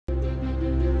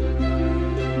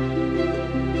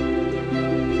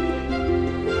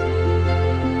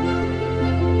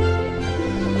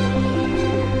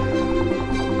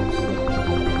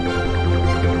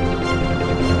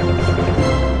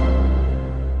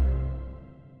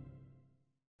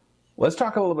Let's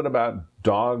talk a little bit about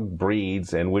dog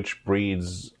breeds and which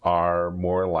breeds are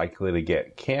more likely to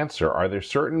get cancer. Are there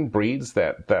certain breeds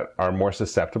that are more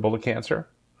susceptible to cancer?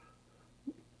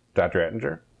 Dr.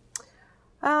 Ettinger?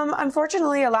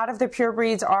 Unfortunately, a lot of the pure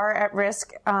breeds are at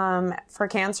risk for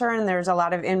cancer, and there's a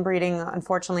lot of inbreeding,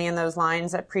 unfortunately, in those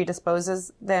lines that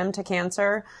predisposes them to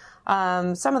cancer.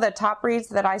 Some of the top breeds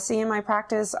that I see in my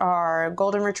practice are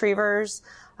golden retrievers.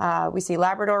 We see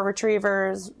Labrador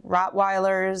retrievers,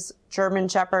 Rottweilers, German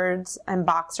shepherds, and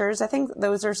boxers. I think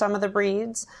those are some of the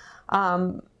breeds.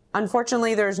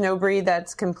 Unfortunately, there's no breed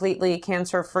that's completely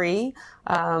cancer-free,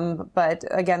 but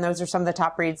again, those are some of the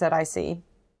top breeds that I see.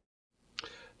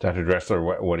 Dr.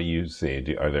 Dressler, what do you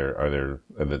see? Are there?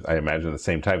 I imagine the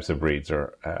same types of breeds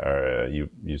are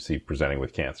you see presenting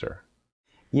with cancer?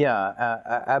 Yeah,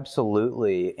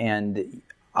 absolutely. And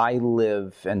I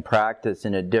live and practice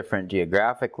in a different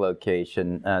geographic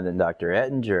location than Dr.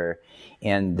 Ettinger,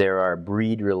 and there are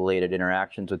breed-related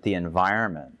interactions with the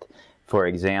environment. For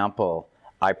example,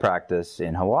 I practice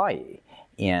in Hawaii,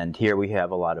 and here we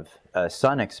have a lot of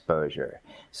sun exposure.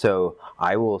 So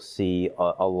I will see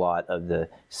a lot of the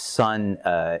sun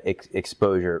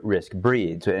exposure risk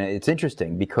breeds. And it's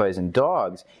interesting because in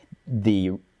dogs,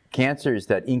 the cancers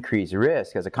that increase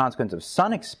risk as a consequence of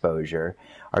sun exposure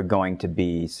are going to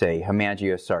be, say,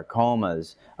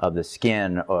 hemangiosarcomas of the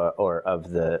skin or of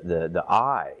the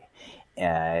eye.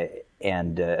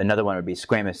 And another one would be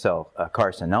squamous cell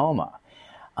carcinoma.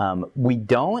 We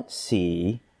don't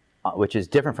see, which is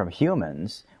different from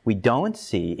humans, we don't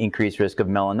see increased risk of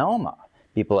melanoma.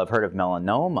 People have heard of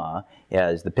melanoma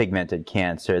as the pigmented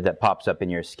cancer that pops up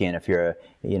in your skin if you're,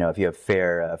 if you have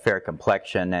fair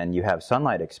complexion and you have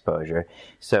sunlight exposure.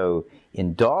 So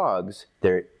in dogs,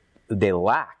 they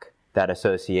lack that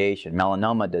association.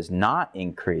 Melanoma does not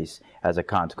increase as a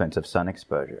consequence of sun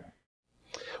exposure.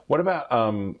 What about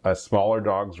smaller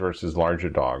dogs versus larger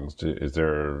dogs? Is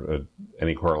there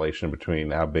any correlation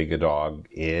between how big a dog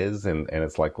is and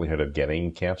its likelihood of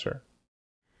getting cancer?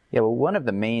 Yeah, well, one of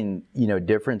the main,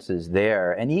 differences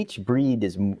there, and each breed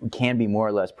can be more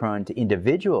or less prone to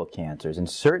individual cancers, and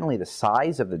certainly the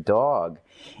size of the dog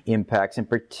impacts, in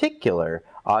particular,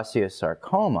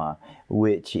 osteosarcoma,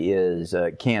 which is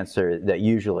a cancer that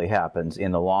usually happens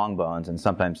in the long bones and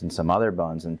sometimes in some other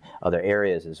bones and other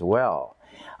areas as well.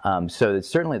 So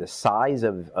certainly the size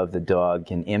of the dog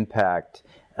can impact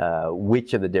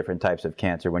which of the different types of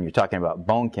cancer when you're talking about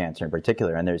bone cancer in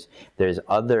particular, and there's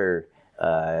other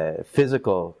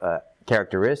physical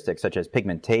characteristics such as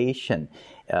pigmentation,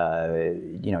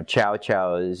 chow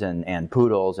chows and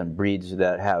poodles and breeds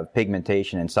that have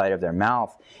pigmentation inside of their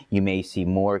mouth, you may see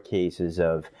more cases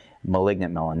of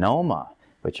malignant melanoma,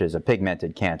 which is a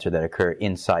pigmented cancer that occur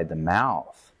inside the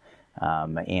mouth.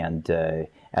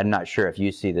 I'm not sure if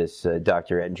you see this,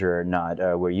 Dr. Ettinger, or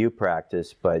not, where you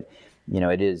practice, but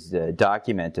it is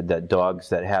documented that dogs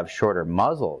that have shorter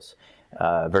muzzles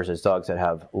versus dogs that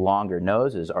have longer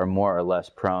noses are more or less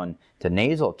prone to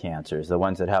nasal cancers. The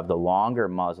ones that have the longer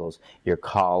muzzles, your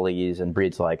collies and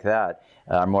breeds like that,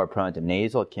 are more prone to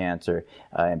nasal cancer,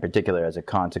 in particular as a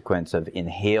consequence of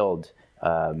inhaled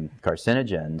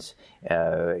carcinogens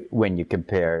when you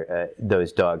compare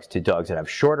those dogs to dogs that have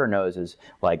shorter noses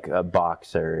like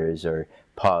boxers or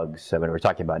pugs, when we're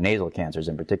talking about nasal cancers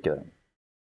in particular.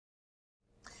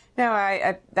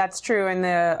 No, that's true, and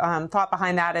the thought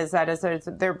behind that is that as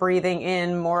they're breathing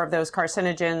in more of those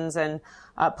carcinogens and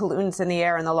pollutants in the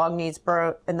air, and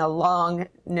the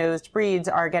long-nosed breeds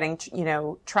are getting,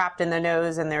 trapped in the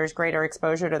nose, and there's greater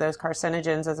exposure to those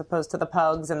carcinogens as opposed to the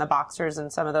pugs and the boxers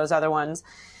and some of those other ones.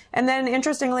 And then,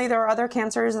 interestingly, there are other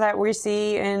cancers that we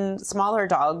see in smaller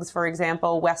dogs. For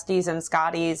example, Westies and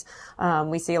Scotties.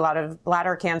 We see a lot of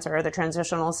bladder cancer, the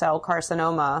transitional cell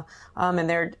carcinoma, and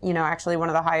they're, actually one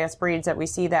of the highest breeds that we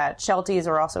see that. Shelties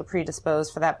are also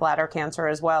predisposed for that bladder cancer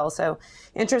as well. So,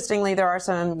 interestingly, there are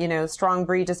some, strong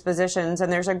predispositions,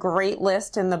 and there's a great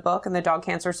list in the book, in the Dog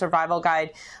Cancer Survival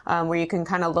Guide, where you can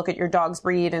kind of look at your dog's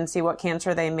breed and see what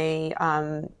cancer they may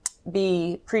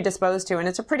be predisposed to, and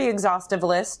it's a pretty exhaustive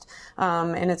list,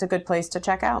 and it's a good place to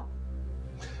check out.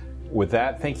 With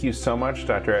that, thank you so much,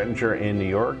 Dr. Ettinger in New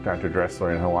York, Dr.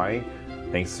 Dressler in Hawaii.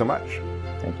 Thanks so much.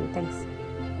 Thank you. Thanks.